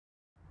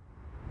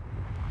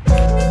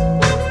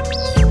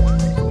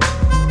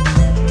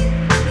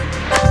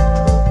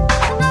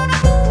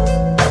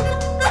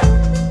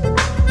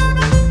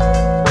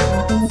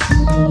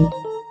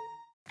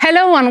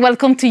and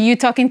welcome to you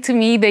talking to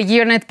me, the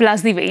Euranet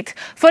Plus debate.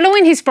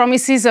 Following his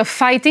promises of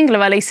fighting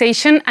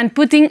globalization and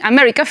putting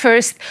America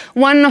first,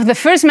 one of the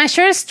first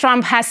measures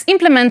Trump has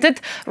implemented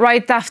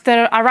right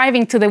after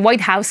arriving to the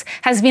White House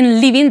has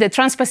been leaving the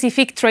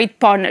Trans-Pacific Trade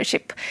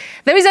Partnership.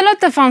 There is a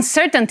lot of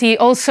uncertainty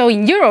also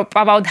in Europe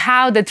about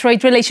how the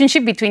trade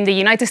relationship between the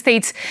United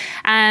States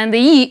and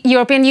the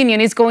European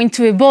Union is going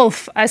to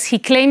evolve, as he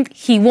claimed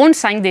he won't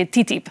sign the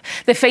TTIP,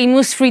 the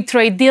famous free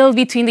trade deal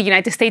between the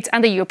United States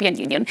and the European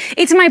Union.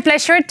 It's my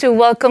pleasure to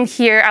welcome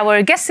here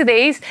our guest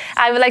today.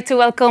 I would like to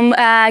welcome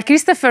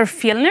Christofer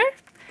Fjellner.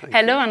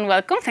 Hello and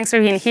welcome. Thanks for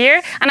being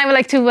here. And I would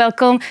like to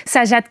welcome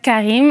Sajjad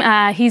Karim.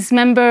 He's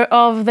member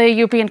of the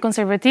European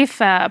Conservative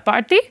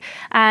Party,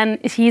 and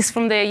he's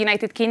from the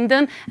United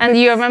Kingdom. And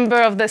you're a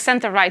member of the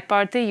Centre-Right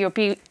Party,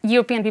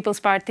 European People's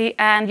Party,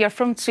 and you're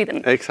from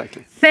Sweden.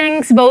 Exactly.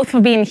 Thanks both for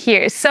being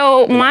here.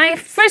 So my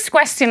first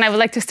question, I would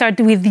like to start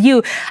with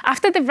you.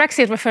 After the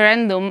Brexit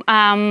referendum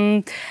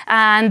and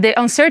the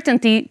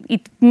uncertainty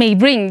it may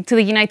bring to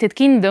the United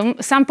Kingdom,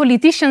 some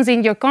politicians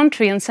in your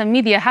country and some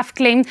media have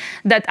claimed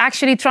that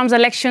actually Trump's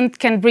election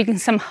can bring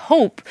some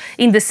hope,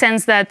 in the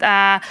sense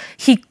that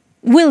he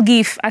will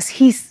give, as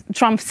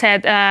Trump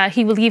said,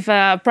 he will give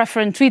a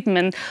preference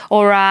treatment,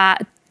 or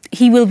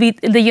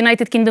the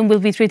United Kingdom will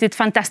be treated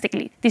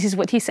fantastically. This is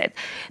what he said.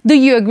 Do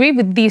you agree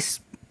with this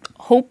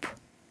hope?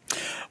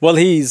 Well,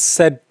 he's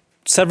said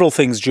several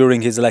things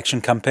during his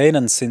election campaign,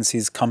 and since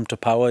he's come to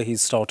power,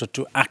 he's started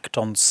to act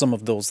on some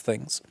of those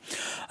things.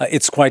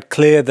 It's quite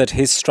clear that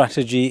his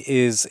strategy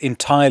is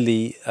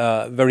entirely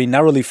very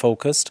narrowly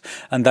focused,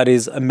 and that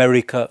is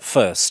America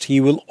first.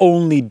 He will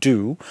only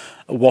do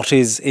what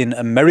is in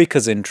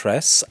America's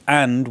interests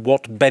and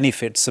what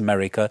benefits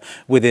America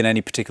within any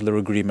particular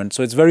agreement.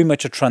 So it's very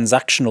much a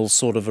transactional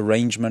sort of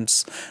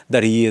arrangements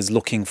that he is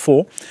looking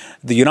for.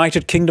 The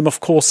United Kingdom, of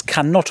course,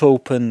 cannot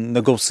open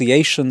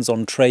negotiations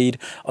on trade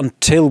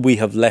until we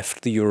have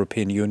left the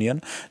European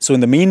Union. So in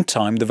the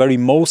meantime, the very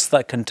most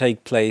that can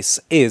take place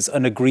is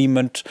an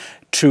agreement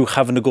to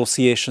have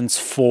negotiations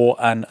for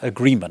an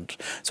agreement.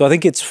 So I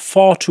think it's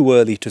far too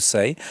early to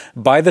say.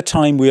 By the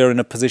time we are in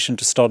a position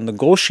to start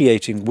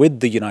negotiating with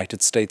the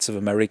United States of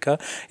America,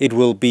 it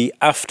will be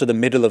after the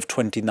middle of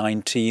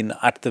 2019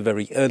 at the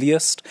very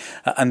earliest.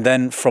 And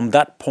then from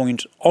that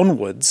point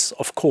onwards,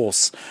 of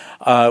course,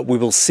 we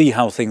will see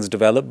how things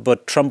develop.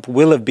 But Trump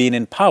will have been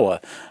in power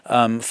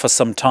for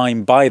some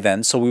time by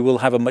then. So we will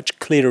have a much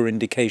clearer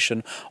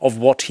indication of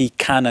what he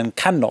can and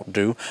cannot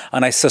do.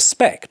 And I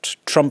suspect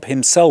Trump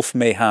himself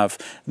may have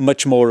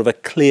much more of a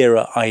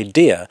clearer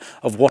idea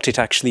of what it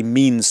actually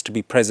means to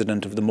be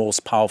president of the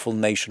most powerful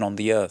nation on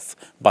the earth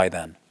by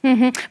then.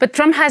 But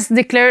Trump has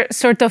declared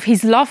sort of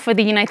his love for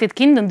the United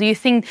Kingdom. Do you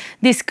think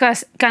this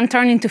can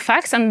turn into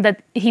facts, and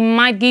that he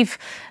might give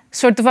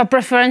sort of a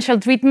preferential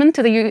treatment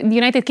to the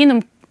United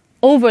Kingdom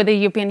over the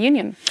European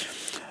Union?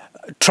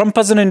 Trump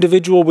as an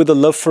individual with a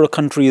love for a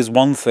country is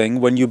one thing.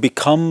 When you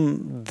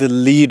become the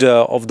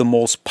leader of the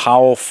most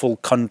powerful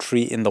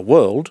country in the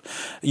world,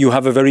 you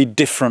have a very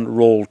different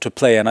role to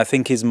play. And I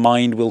think his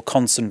mind will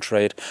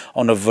concentrate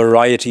on a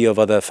variety of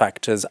other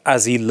factors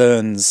as he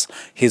learns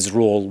his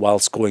role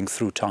whilst going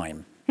through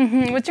time.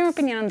 What's your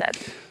opinion on that?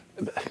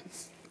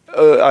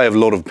 I have a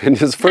lot of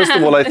opinions. First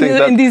of all, I think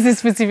that... in this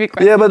specific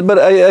question. Yeah, but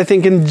I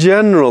think in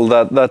general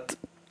that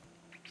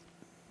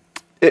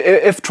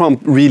if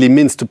Trump really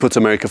means to put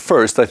America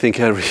first, I think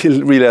he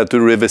really had to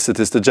revisit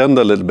his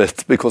agenda a little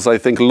bit, because I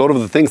think a lot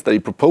of the things that he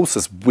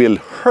proposes will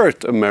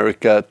hurt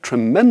America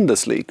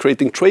tremendously.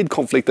 Creating trade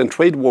conflict and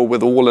trade war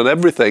with all and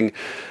everything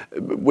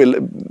will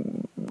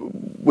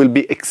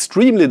be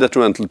extremely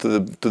detrimental to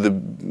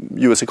the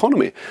US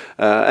economy.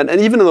 And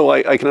even though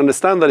I can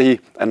understand that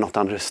not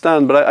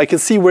understand, but I can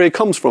see where he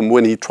comes from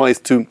when he tries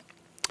to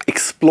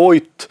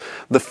exploit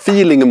the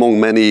feeling among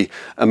many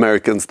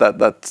Americans that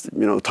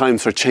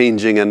times are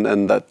changing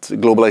and that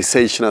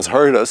globalization has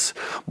hurt us,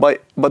 by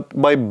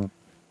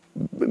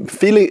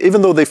feeling,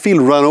 even though they feel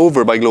run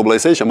over by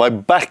globalization, by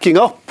backing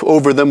up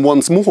over them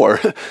once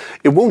more,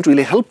 it won't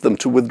really help them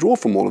to withdraw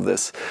from all of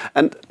this.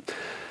 And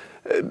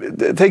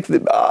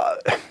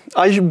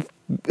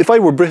if I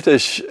were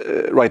British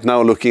right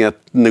now looking at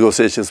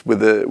negotiations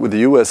with the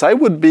US, I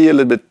would be a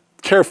little bit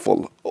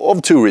careful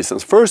of two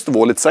reasons. First of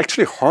all, it's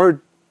actually hard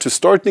to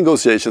start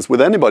negotiations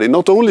with anybody,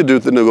 not only due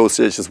to the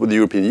negotiations with the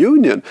European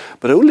Union,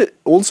 but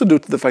also due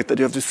to the fact that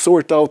you have to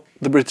sort out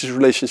the British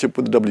relationship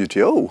with the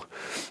WTO.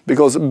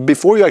 Because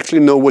before you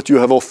actually know what you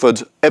have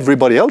offered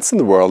everybody else in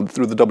the world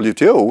through the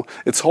WTO,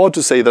 it's hard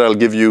to say that I'll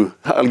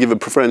give a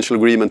preferential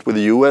agreement with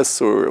the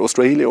US or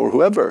Australia or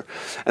whoever.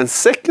 And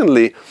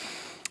secondly,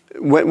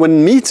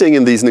 when meeting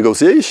in these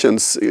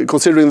negotiations,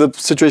 considering the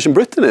situation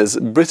Britain is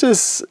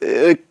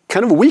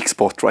kind of a weak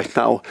spot right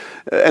now,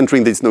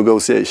 entering these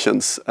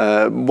negotiations,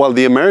 while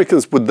the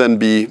Americans would then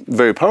be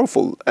very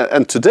powerful.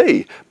 And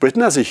today,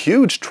 Britain has a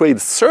huge trade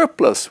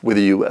surplus with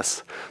the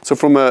US. So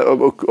from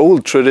an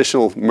old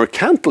traditional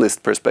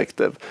mercantilist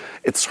perspective,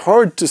 it's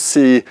hard to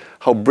see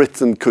how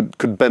Britain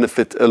could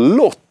benefit a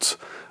lot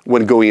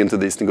when going into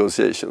these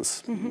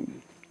negotiations.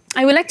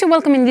 I would like to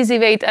welcome in this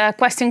debate a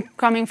question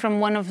coming from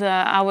one of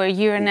our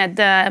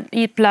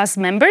Euranet Plus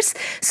members.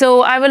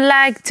 So I would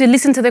like to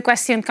listen to the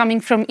question coming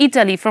from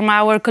Italy, from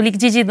our colleague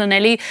Gigi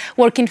Donnelly,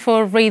 working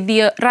for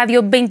Radio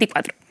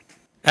 24.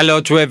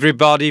 Hello to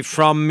everybody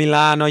from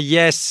Milano.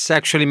 Yes,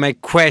 actually my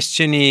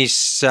question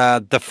is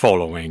the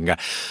following.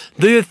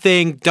 Do you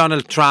think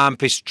Donald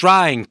Trump is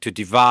trying to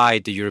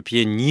divide the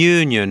European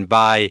Union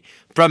by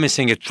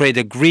promising a trade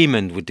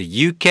agreement with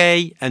the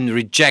UK and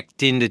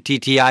rejecting the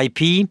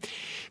TTIP?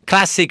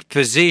 Classic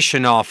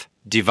position of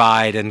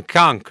divide and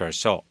conquer.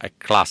 So a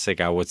classic,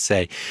 I would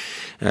say,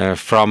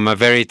 from a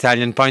very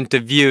Italian point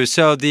of view.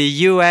 So the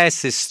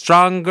US is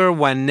stronger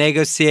when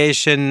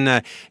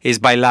negotiation is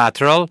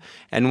bilateral,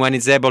 and when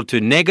it's able to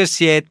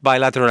negotiate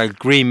bilateral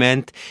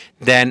agreement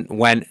than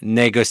when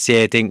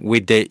negotiating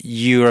with the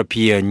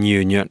European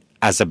Union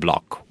as a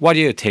bloc. What do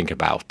you think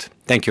about?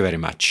 Thank you very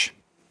much.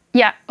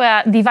 Yeah,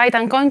 divide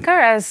and conquer,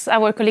 as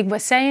our colleague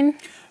was saying.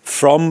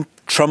 From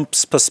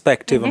Trump's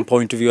perspective and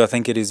point of view, I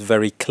think it is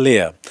very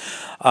clear.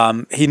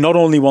 He not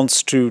only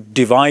wants to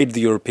divide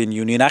the European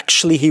Union,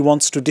 actually he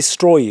wants to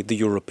destroy the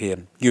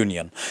European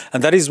Union.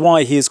 And that is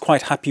why he is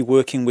quite happy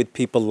working with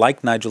people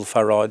like Nigel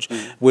Farage,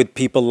 with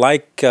people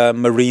like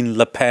Marine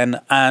Le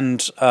Pen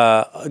and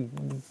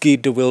Guy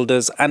de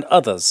Wilders and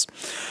others.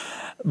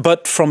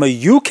 But from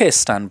a UK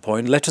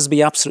standpoint, let us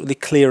be absolutely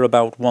clear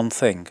about one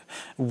thing.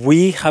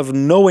 We have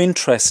no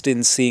interest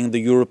in seeing the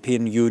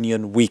European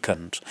Union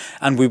weakened,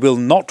 and we will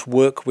not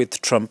work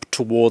with Trump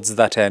towards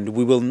that end.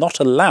 We will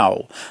not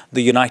allow the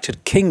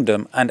United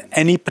Kingdom and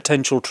any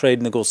potential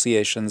trade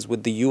negotiations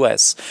with the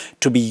US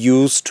to be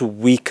used to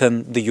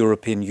weaken the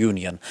European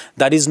Union.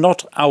 That is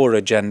not our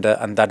agenda,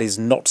 and that is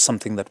not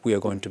something that we are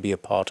going to be a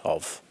part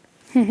of.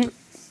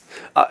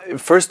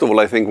 First of all,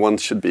 I think one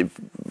should be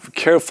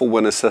careful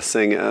when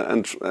assessing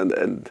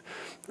and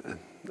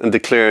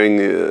declaring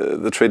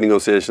the trade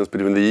negotiations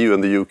between the EU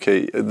and the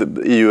UK,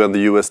 the EU and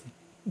the US,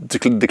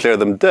 declare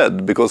them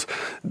dead, because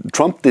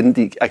Trump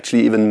didn't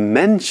actually even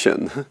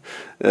mention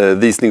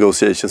these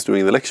negotiations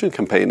during the election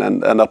campaign,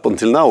 and up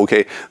until now,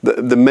 okay,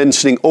 the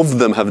mentioning of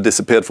them have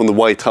disappeared from the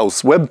White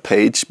House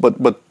webpage,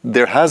 but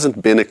there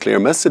hasn't been a clear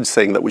message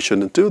saying that we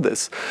shouldn't do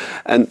this.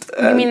 And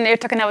you mean they're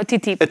talking about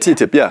TTIP?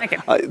 TTIP, yeah. Okay.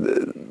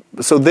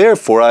 So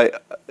therefore,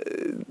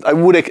 I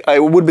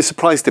would be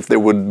surprised if there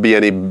would be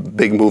any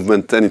big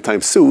movement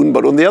anytime soon.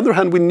 But on the other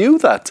hand, we knew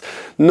that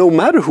no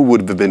matter who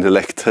would have been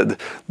elected,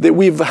 that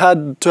we've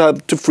had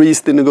to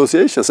freeze the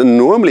negotiations. And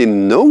normally,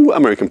 no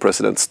American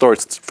president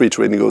starts free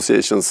trade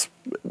negotiations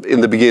in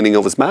the beginning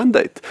of his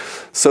mandate.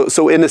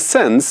 So in a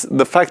sense,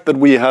 the fact that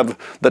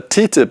that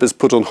TTIP is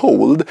put on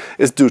hold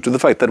is due to the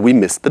fact that we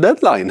missed the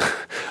deadline.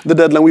 The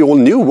deadline we all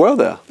knew were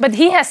there. But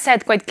he has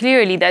said quite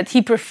clearly that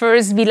he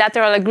prefers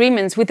bilateral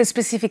agreements with the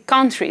specific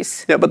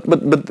countries. Yeah, but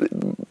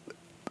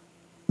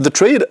the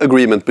trade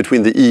agreement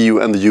between the EU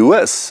and the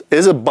US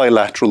is a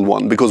bilateral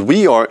one, because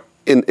we are,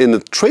 in a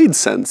trade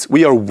sense,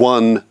 we are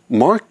one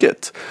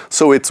market.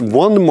 So it's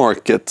one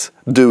market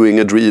doing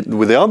a deal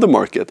with the other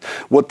market.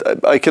 What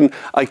I can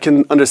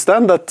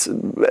understand that,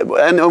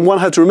 and one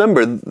had to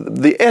remember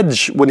the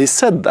edge when he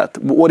said that.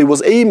 What he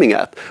was aiming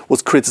at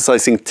was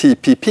criticizing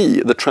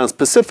TPP, the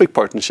Trans-Pacific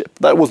Partnership.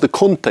 That was the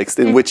context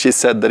in which he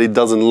said that he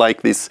doesn't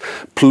like these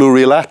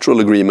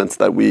plurilateral agreements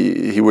that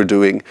he were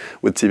doing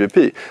with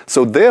TPP.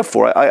 So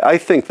therefore, I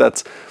think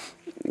that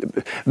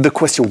the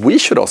question we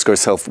should ask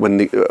ourselves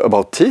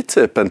about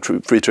TTIP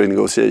and free trade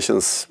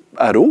negotiations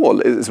at all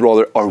is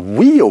rather, are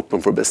we open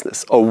for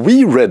business? Are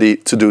we ready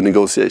to do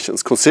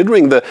negotiations?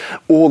 Considering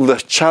all the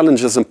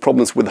challenges and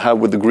problems we have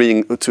with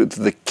agreeing to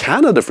the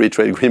Canada Free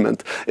Trade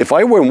Agreement, if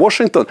I were in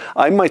Washington,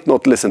 I might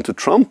not listen to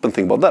Trump and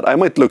think about that. I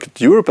might look at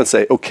Europe and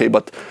say, okay,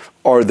 but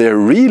are they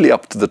really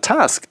up to the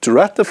task to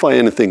ratify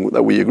anything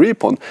that we agree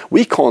upon?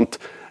 We can't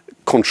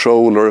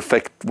control or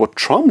affect what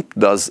Trump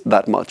does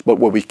that much, but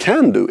what we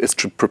can do is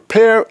to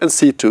prepare and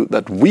see to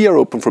that we are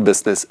open for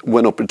business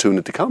when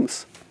opportunity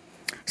comes.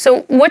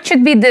 So what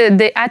should be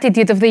the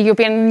attitude of the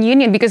European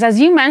Union? Because as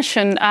you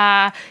mentioned,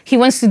 he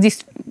wants to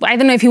I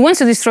don't know if he wants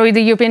to destroy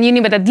the European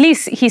Union, but at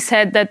least he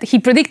said that he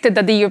predicted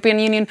that the European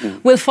Union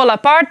will fall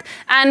apart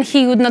and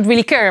he would not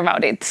really care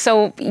about it.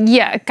 So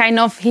yeah, kind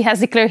of he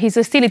has declared his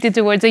hostility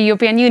towards the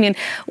European Union.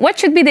 What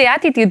should be the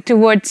attitude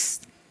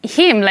towards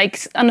him, like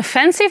an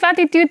offensive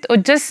attitude, or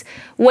just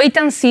wait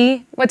and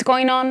see what's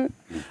going on?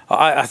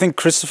 I think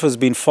Christofer's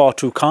been far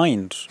too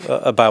kind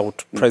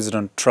about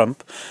President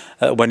Trump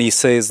when he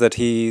says that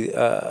he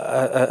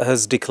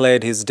has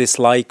declared his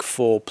dislike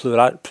for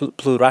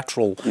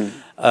plurilateral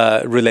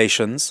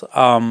relations.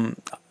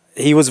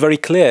 He was very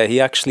clear. He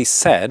actually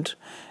said,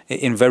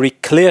 in very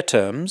clear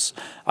terms,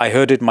 I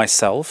heard it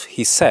myself,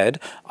 he said,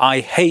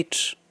 I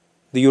hate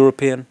the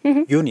European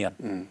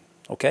Union.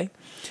 Okay?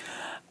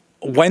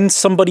 When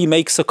somebody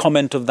makes a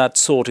comment of that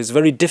sort, it's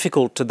very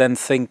difficult to then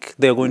think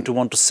they're going to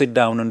want to sit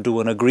down and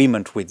do an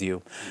agreement with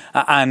you.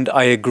 And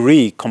I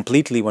agree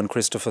completely when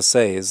Christofer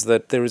says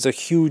that there is a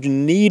huge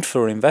need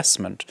for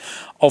investment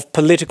of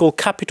political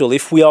capital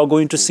if we are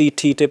going to see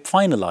TTIP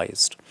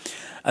finalized.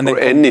 And or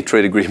any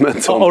trade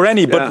agreement. Or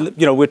any, but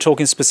we're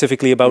talking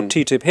specifically about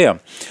TTIP here.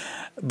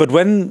 But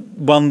when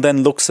one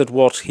then looks at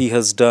what he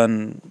has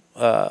done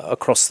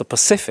across the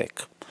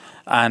Pacific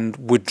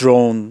and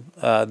withdrawn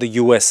the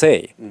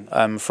USA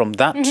from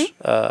that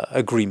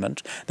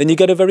agreement, then you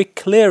get a very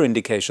clear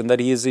indication that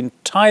he is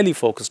entirely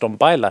focused on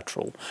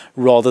bilateral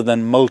rather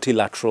than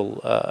multilateral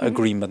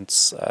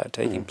agreements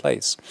taking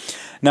place.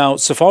 Now,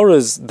 so far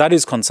as that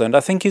is concerned, I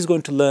think he's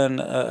going to learn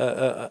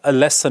a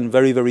lesson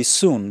very, very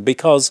soon,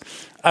 because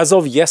as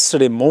of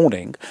yesterday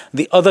morning,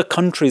 the other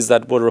countries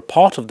that were a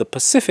part of the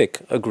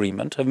Pacific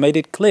Agreement have made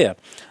it clear.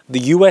 The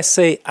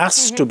USA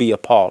asked to be a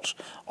part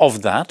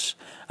of that,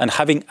 and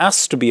having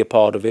asked to be a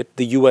part of it,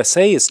 the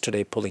USA is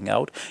today pulling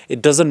out.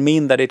 It doesn't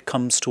mean that it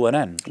comes to an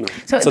end. No.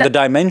 So the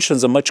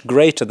dimensions are much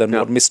greater than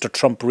what Mr.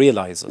 Trump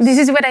realizes. This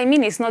is what I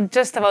mean. It's not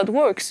just about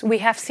works. We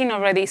have seen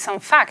already some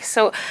facts.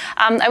 So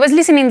I was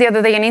listening the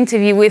other day an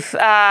interview with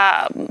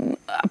a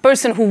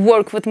person who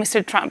worked with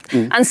Mr. Trump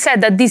and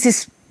said that this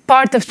is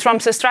part of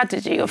Trump's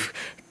strategy of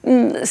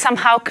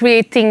somehow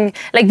creating,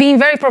 like being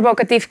very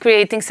provocative,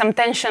 creating some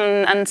tension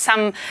and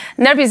some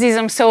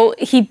nervousism, so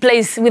he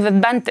plays with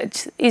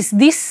advantage. Is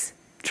this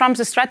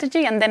Trump's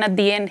strategy, and then at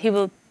the end he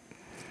will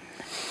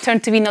turn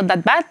to be not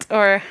that bad?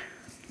 Or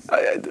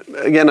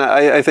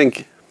I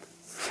think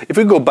if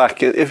we go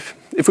back,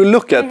 if we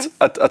look at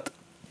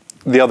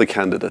the other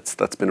candidates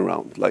that's been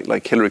around,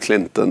 like Hillary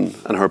Clinton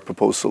and her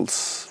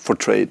proposals for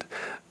trade,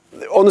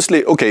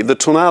 honestly, okay, the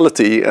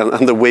tonality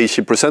and the way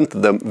she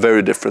presented them,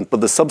 very different,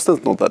 but the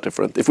substance not that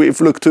different. If we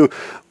look to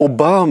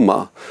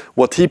Obama,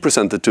 what he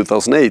presented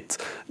 2008,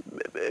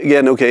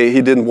 again, okay,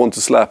 he didn't want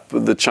to slap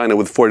the China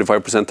with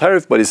 45%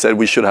 tariff, but he said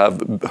we should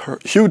have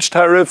huge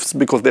tariffs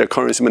because they're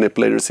currency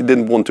manipulators. He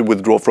didn't want to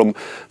withdraw from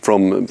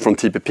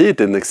TPP, it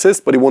didn't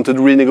exist, but he wanted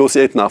to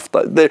renegotiate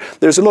NAFTA.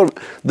 There's a lot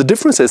of, the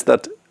difference is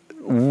that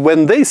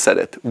when they said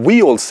it,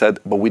 we all said,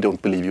 but we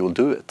don't believe you will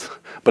do it.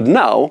 But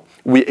now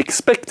we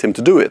expect him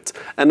to do it.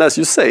 And as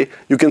you say,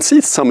 you can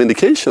see some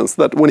indications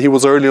that when he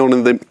was early on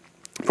in the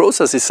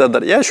process, he said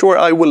that, yeah, sure,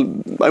 I will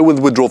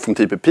withdraw from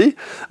TPP.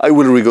 I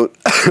will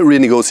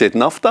renegotiate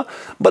NAFTA.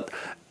 But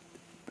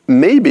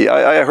maybe,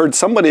 I heard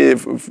somebody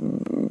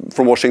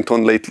from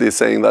Washington lately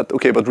saying that,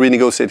 okay, but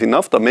renegotiating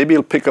NAFTA, maybe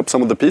he'll pick up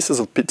some of the pieces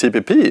of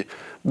TPP,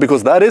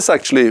 because that is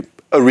actually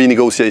a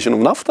renegotiation of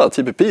NAFTA.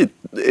 TPP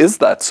is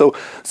that. So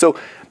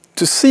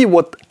to see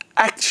what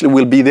actually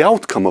will be the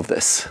outcome of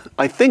this,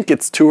 I think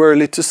it's too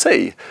early to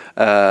say.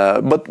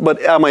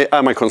 But am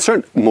I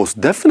concerned? Most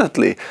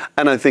definitely.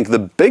 And I think the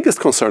biggest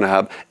concern I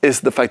have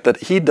is the fact that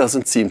he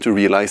doesn't seem to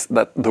realize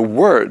that the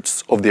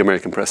words of the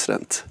American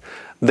president,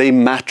 they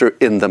matter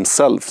in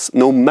themselves,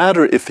 no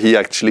matter if he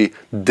actually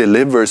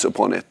delivers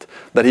upon it.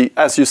 That he,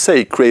 as you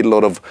say, create a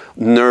lot of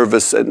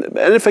nervous and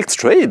affects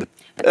trade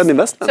and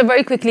investment. So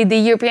very quickly, the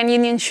European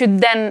Union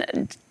should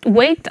then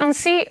wait and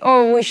see,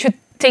 or we should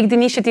take the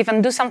initiative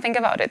and do something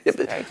about it?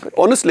 Yeah,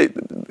 honestly,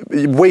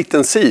 wait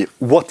and see.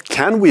 What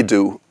can we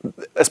do,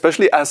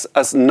 especially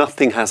as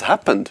nothing has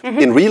happened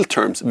in real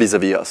terms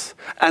vis-a-vis us,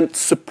 and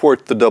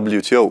support the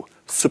WTO,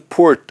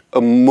 support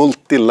a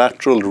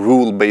multilateral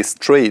rule-based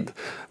trade,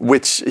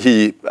 which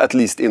he, at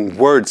least in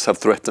words, have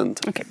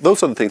threatened. Okay.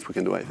 Those are the things we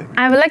can do, I think.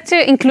 I would like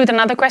to include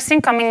another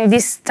question coming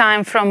this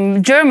time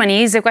from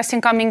Germany. It's a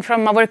question coming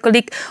from our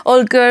colleague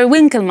Holger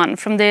Winkelmann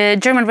from the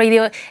German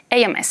radio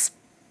AMS.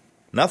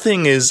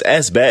 Nothing is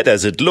as bad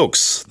as it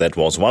looks. That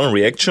was one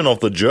reaction of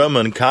the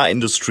German car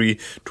industry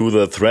to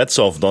the threats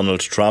of Donald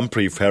Trump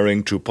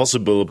referring to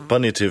possible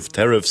punitive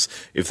tariffs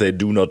if they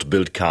do not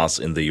build cars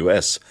in the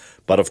US.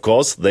 But of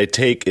course, they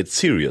take it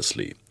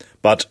seriously.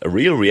 But a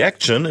real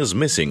reaction is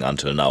missing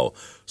until now.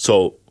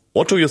 So,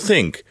 what do you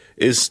think?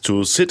 Is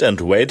to sit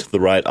and wait the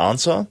right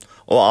answer?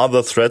 Or are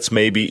the threats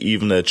maybe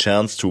even a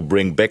chance to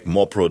bring back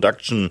more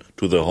production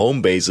to the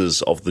home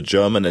bases of the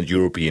German and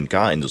European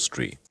car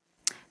industry?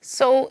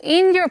 So,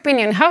 in your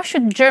opinion, how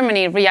should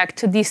Germany react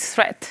to this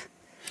threat?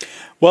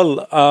 Well,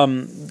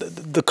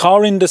 the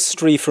car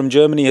industry from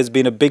Germany has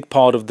been a big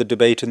part of the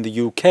debate in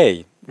the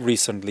UK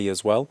recently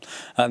as well.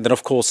 And then,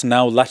 of course,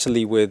 now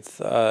latterly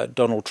with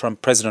Donald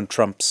Trump, President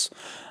Trump's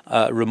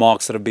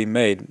remarks that have been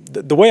made.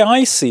 The way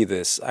I see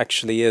this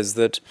actually is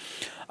that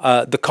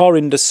the car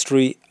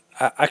industry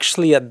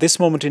actually at this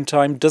moment in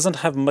time doesn't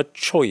have much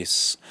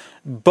choice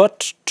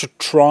but to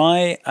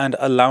try and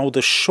allow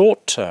the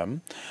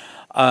short-term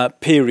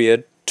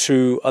period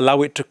to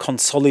allow it to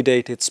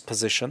consolidate its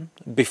position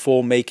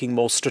before making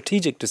more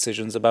strategic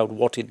decisions about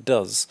what it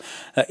does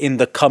in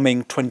the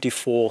coming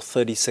 24,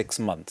 36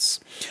 months.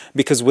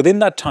 Because within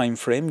that time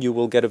frame, you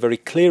will get a very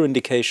clear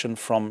indication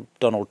from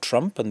Donald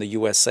Trump and the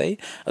USA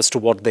as to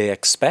what they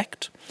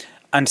expect.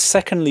 And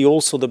secondly,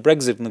 also the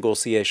Brexit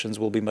negotiations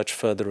will be much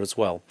further as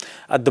well.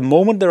 At the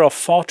moment, there are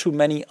far too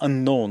many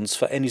unknowns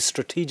for any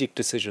strategic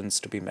decisions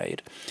to be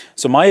made.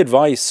 So my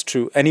advice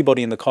to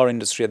anybody in the car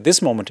industry at this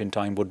moment in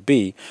time would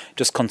be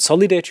just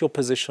consolidate your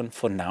position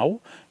for now,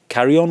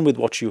 carry on with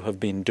what you have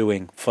been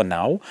doing for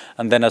now,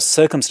 and then as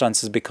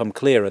circumstances become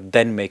clearer,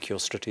 then make your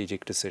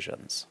strategic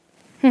decisions.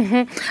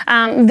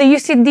 Do you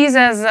see this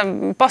as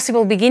a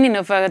possible beginning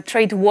of a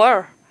trade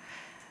war?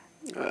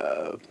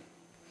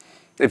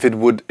 If it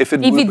would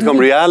become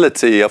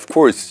reality, of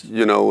course,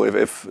 you know,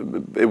 if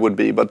it would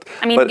be. But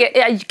I mean,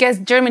 I guess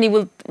Germany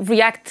will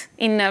react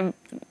in a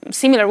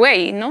similar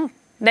way, no?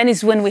 Then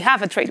is when we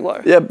have a trade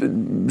war. Yeah,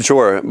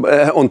 sure.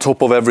 On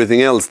top of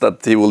everything else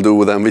that he will do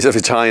with them,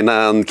 vis-a-vis China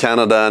and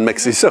Canada and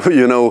Mexico,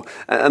 you know,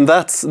 and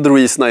that's the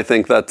reason I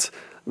think that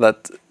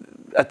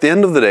at the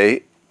end of the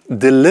day,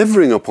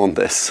 delivering upon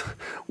this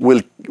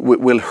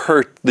will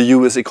hurt the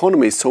U.S.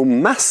 economy so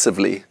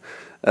massively.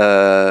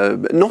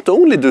 Not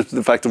only due to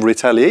the fact of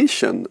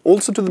retaliation,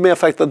 also to the mere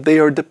fact that they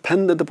are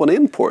dependent upon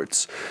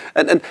imports.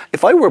 And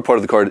if I were part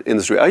of the car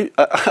industry,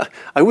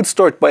 I would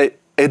start by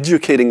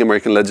educating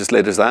American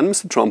legislators and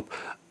Mr. Trump,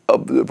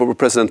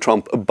 President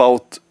Trump,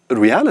 about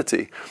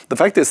reality. The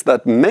fact is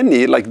that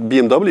many, like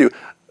BMW,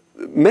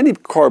 many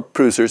car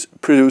producers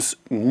produce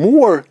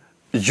more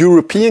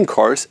European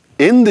cars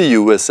in the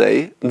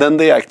USA than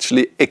they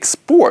actually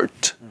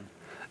export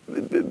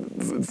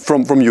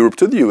from Europe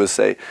to the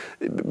USA.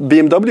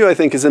 BMW, I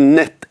think, is a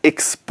net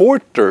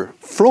exporter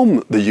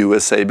from the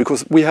USA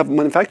because we have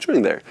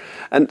manufacturing there.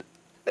 And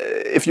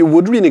if you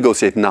would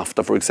renegotiate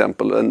NAFTA, for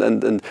example,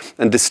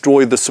 and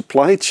destroy the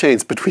supply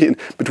chains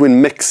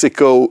between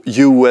Mexico,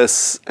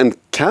 US, and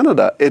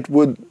Canada, it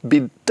would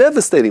be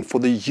devastating for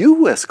the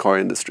US car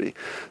industry.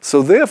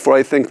 So therefore,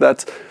 I think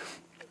that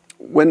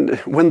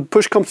when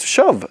push comes to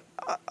shove,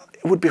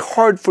 it would be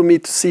hard for me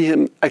to see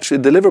him actually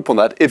deliver upon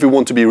that if he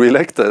wants to be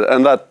re-elected,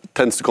 and that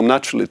tends to come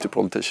naturally to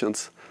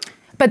politicians.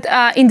 But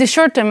in the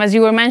short term, as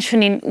you were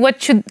mentioning,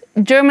 what should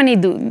Germany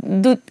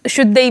do?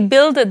 Should they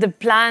build the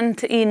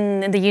plant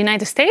in the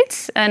United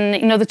States and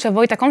in order to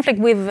avoid a conflict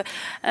with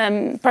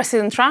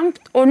President Trump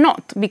or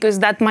not? Because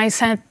that might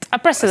set a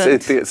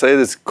precedent. So it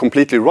is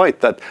completely right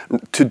that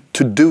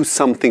to do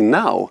something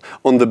now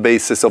on the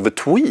basis of a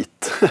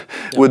tweet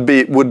would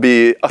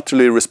be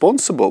utterly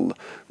irresponsible.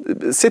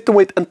 Sit and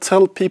wait and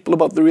tell people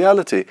about the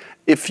reality.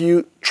 If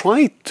you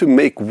try to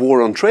make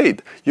war on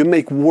trade, you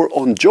make war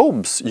on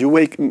jobs, you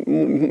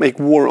make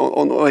war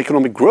on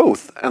economic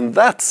growth, and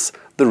that's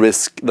the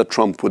risk that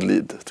Trump would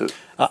lead to.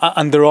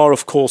 And there are,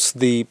 of course,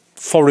 the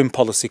foreign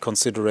policy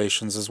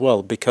considerations as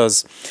well,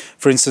 because,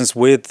 for instance,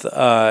 with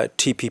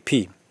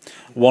TPP,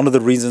 one of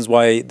the reasons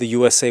why the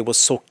USA was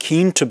so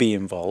keen to be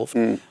involved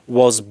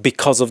was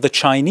because of the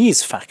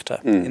Chinese factor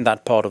in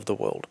that part of the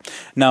world.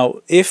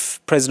 Now, if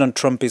President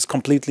Trump is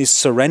completely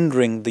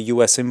surrendering the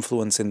US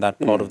influence in that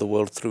part of the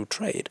world through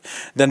trade,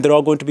 then there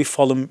are going to be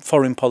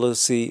foreign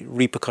policy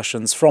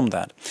repercussions from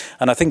that.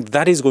 And I think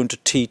that is going to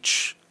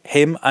teach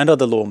him and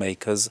other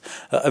lawmakers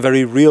a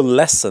very real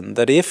lesson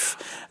that if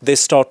they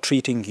start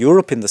treating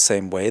Europe in the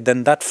same way,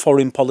 then that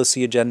foreign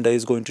policy agenda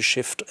is going to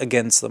shift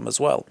against them as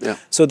well. Yeah.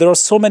 So there are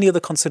so many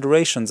other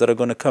considerations that are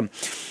going to come.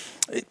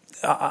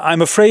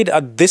 I'm afraid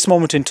at this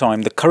moment in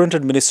time, the current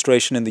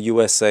administration in the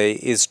USA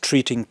is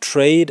treating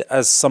trade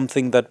as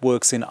something that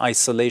works in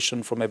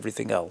isolation from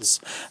everything else.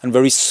 And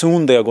very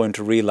soon they are going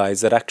to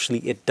realize that actually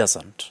it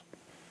doesn't.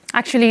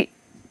 Actually,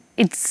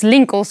 it's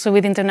linked also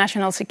with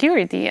international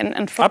security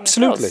and foreign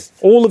Absolutely. affairs.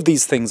 All of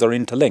these things are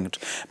interlinked.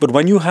 But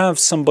when you have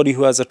somebody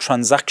who has a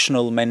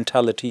transactional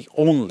mentality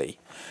only,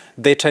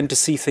 they tend to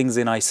see things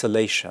in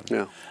isolation.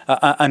 Yeah.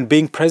 And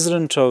being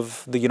president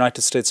of the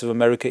United States of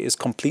America is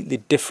completely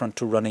different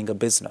to running a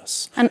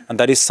business. And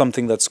that is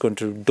something that's going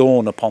to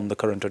dawn upon the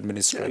current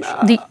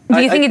administration. Do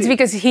you think it's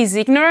because he's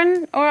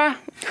ignorant, or...?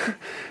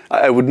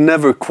 I would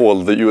never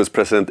call the US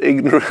president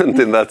ignorant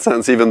in that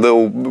sense, even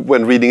though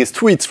when reading his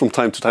tweets from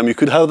time to time you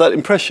could have that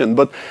impression.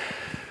 But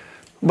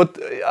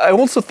I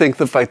also think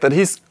the fact that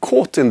he's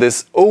caught in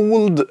this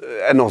old,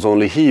 and not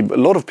only he, but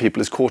a lot of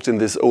people is caught in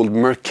this old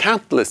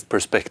mercantilist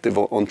perspective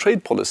on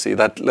trade policy,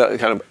 that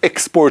kind of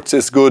exports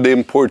is good,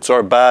 imports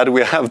are bad,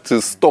 we have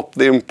to stop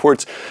the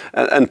imports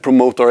and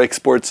promote our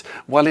exports.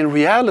 While in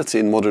reality,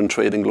 in modern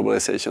trade and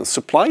globalization,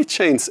 supply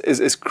chains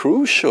is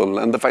crucial,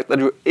 and the fact that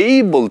you're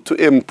able to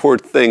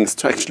import things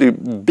to actually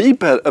be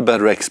a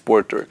better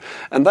exporter.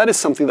 And that is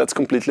something that's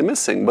completely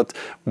missing. But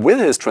with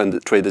his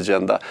trade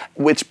agenda,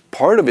 which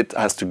part of it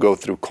has to go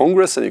through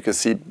Congress, and you can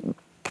see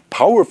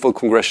powerful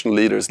congressional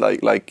leaders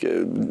like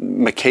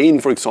McCain,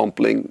 for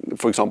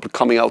example,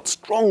 coming out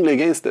strongly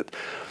against it.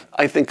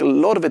 I think a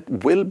lot of it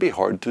will be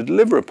hard to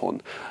deliver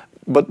upon.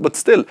 But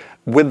still,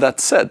 with that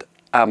said,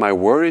 am I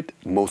worried?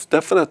 Most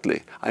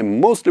definitely.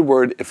 I'm mostly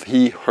worried if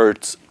he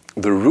hurts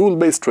the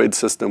rule-based trade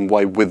system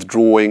by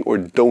withdrawing or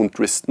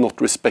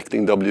not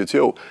respecting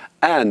WTO,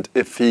 and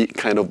if he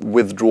kind of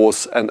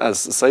withdraws, and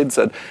as Sajjad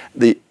said,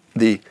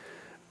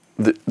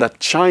 that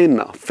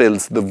China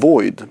fills the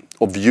void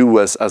of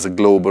US as a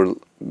global,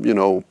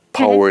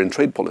 power in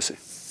trade policy.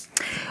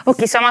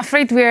 Okay, so I'm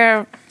afraid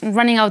we're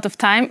running out of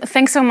time.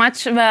 Thanks so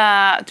much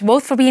to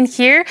both for being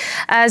here.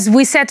 As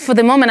we said, for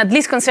the moment, at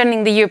least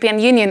concerning the European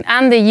Union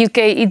and the UK,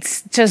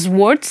 it's just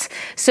words.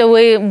 So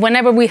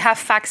whenever we have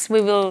facts,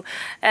 we will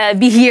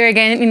be here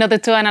again in order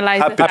to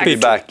analyze the facts. Happy to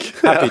be back.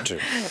 Happy to.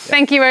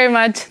 Thank you very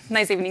much.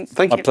 Nice evening.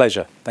 Thank you. My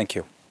pleasure. Thank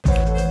you.